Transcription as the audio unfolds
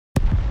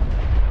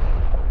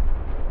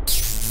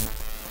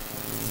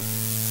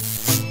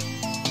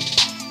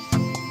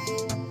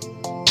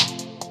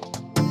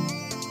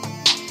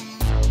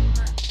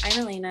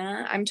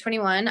I'm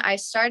 21. I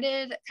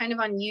started kind of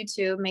on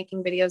YouTube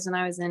making videos when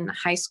I was in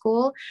high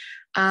school,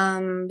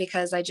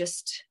 because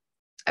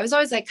I was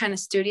always like kind of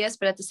studious,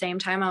 but at the same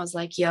time, I was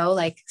like, yo,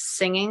 like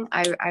singing,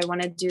 I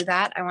want to do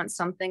that. I want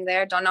something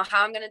there. Don't know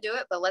how I'm going to do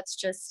it, but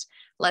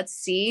let's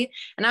see.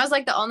 And I was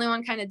like the only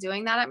one kind of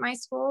doing that at my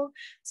school.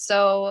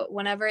 So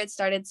whenever it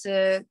started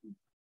to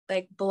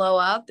like blow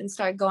up and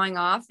start going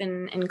off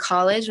in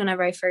college,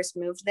 whenever I first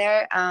moved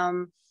there,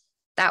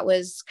 that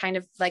was kind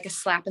of like a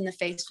slap in the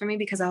face for me,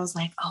 because I was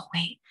like, oh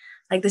wait,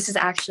 like this is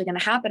actually going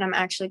to happen. I'm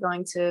actually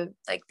going to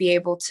like be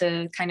able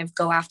to kind of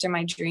go after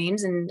my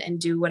dreams and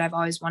do what I've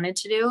always wanted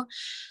to do.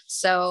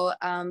 So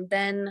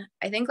then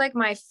I think like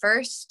my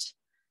first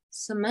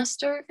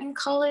semester in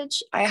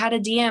college, I had a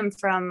DM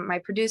from my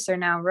producer,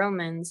 now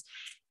Romans,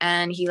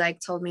 and he like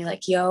told me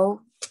like,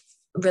 yo,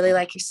 really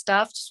like your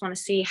stuff, just want to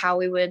see how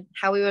we would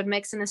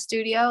mix in the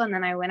studio. And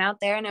then I went out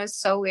there, and it was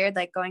so weird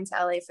like going to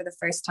LA for the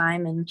first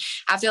time, and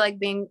after like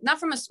being not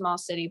from a small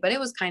city, but it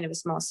was kind of a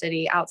small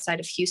city outside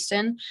of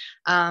Houston,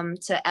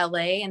 to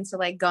LA, and so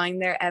like going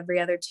there every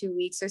other 2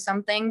 weeks or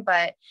something.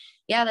 But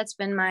yeah, that's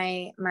been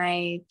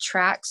my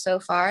track so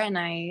far, and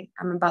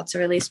I'm about to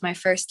release my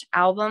first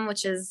album,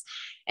 which is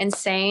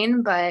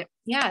insane. But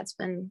yeah, it's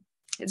been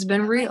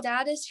real. My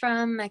dad is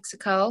from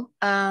Mexico,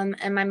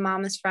 and my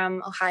mom is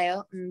from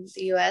Ohio in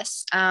the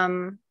US.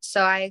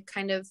 So I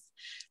kind of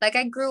like,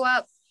 I grew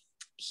up,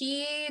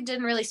 he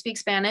didn't really speak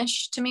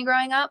Spanish to me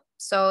growing up,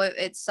 so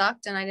it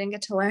sucked and I didn't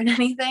get to learn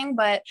anything.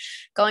 But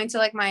going to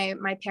like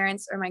my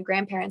parents or my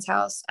grandparents'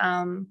 house,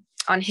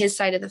 on his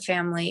side of the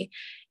family,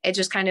 it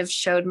just kind of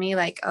showed me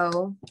like,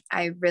 oh,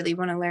 I really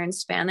want to learn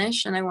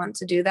Spanish and I want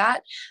to do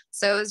that.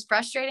 So it was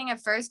frustrating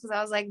at first, because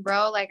I was like,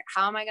 bro, like,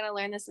 how am I going to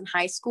learn this in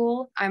high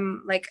school?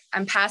 I'm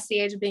past the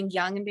age of being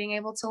young and being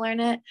able to learn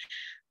it.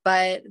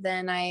 But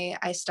then I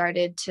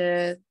started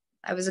to,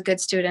 I was a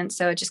good student,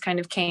 so it just kind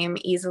of came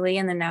easily.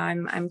 And then now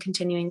I'm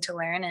continuing to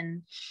learn.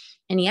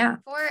 And yeah,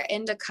 for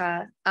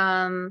Indica,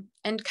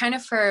 and kind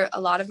of for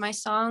a lot of my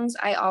songs,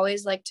 I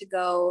always like to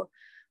go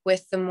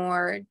with the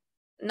more,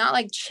 not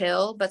like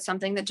chill, but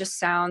something that just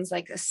sounds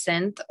like a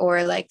synth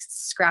or like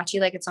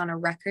scratchy, like it's on a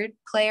record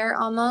player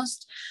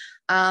almost.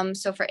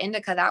 So for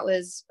Indica, that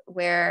was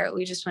where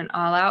we just went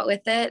all out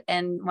with it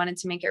and wanted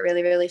to make it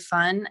really, really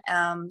fun,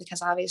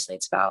 because obviously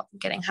it's about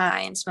getting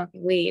high and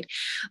smoking weed.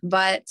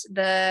 But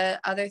the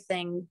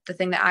thing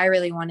that I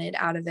really wanted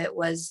out of it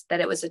was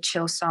that it was a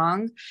chill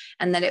song,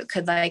 and that it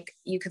could like,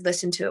 you could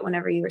listen to it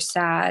whenever you were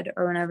sad,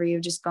 or whenever you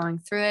were just going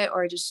through it,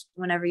 or just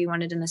whenever you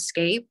wanted an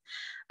escape.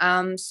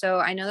 So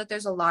I know that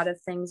there's a lot of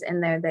things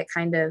in there that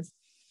kind of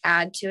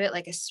add to it,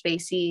 like a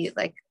spacey,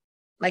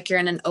 like you're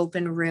in an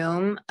open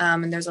room,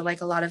 and there's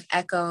like a lot of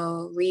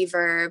echo,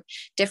 reverb,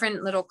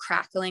 different little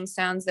crackling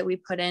sounds that we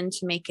put in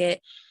to make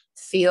it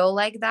feel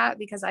like that.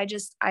 Because I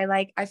feel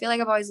like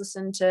I've always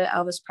listened to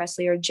Elvis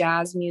Presley or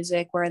jazz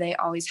music where they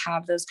always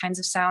have those kinds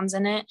of sounds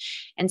in it.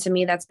 And to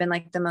me, that's been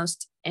like the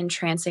most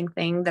entrancing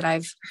thing that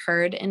I've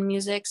heard in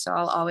music. So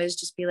I'll always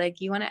just be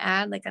like, you want to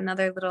add like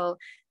another little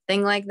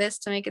thing like this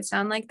to make it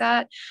sound like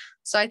that.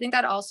 So I think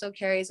that also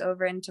carries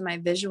over into my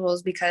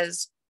visuals,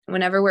 because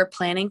whenever we're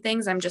planning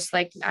things, I'm just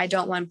like, I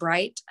don't want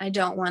bright, I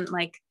don't want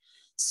like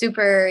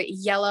super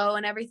yellow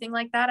and everything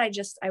like that.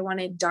 I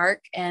want it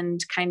dark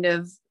and kind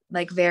of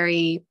like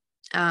very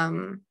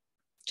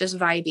just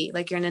vibey,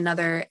 like you're in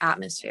another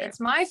atmosphere. It's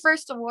my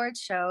first award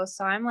show,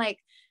 so I'm like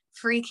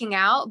freaking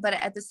out, but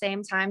at the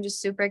same time just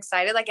super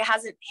excited. Like, it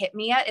hasn't hit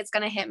me yet. It's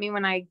gonna hit me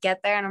when I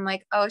get there, and I'm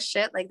like, oh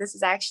shit, like this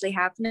is actually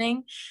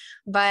happening.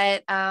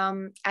 But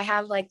I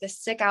have like the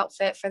sick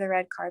outfit for the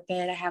red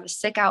carpet, I have a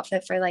sick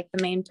outfit for like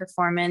the main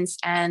performance,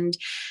 and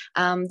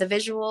the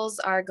visuals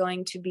are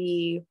going to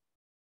be,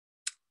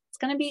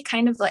 going to be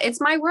kind of like, it's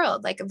my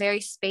world, like a very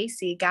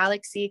spacey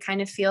galaxy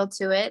kind of feel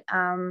to it.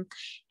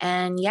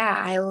 And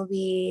yeah,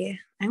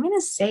 I'm going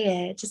to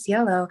say it, just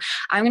YOLO.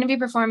 I'm going to be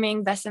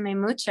performing Besame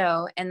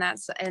Mucho, and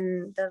that's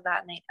in the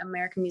Latin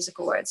American Music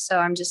Awards. So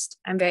I'm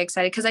very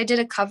excited, because I did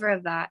a cover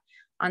of that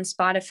on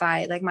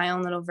Spotify, like my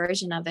own little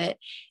version of it.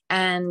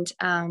 And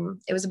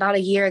it was about a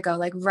year ago,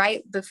 like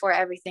right before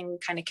everything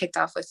kind of kicked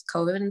off with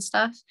COVID and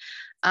stuff.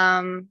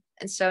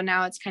 And so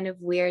now it's kind of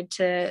weird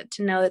to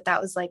know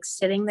that was like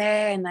sitting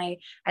there, and I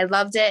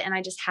loved it, and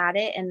I just had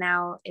it, and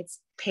now it's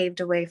paved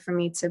a way for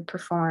me to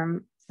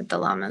perform with the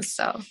llamas.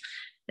 So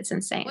it's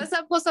insane. What's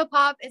up, Poso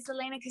Pop? It's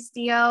Alaina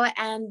Castillo,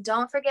 and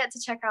don't forget to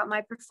check out my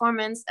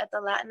performance at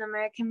the Latin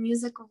American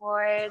Music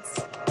Awards.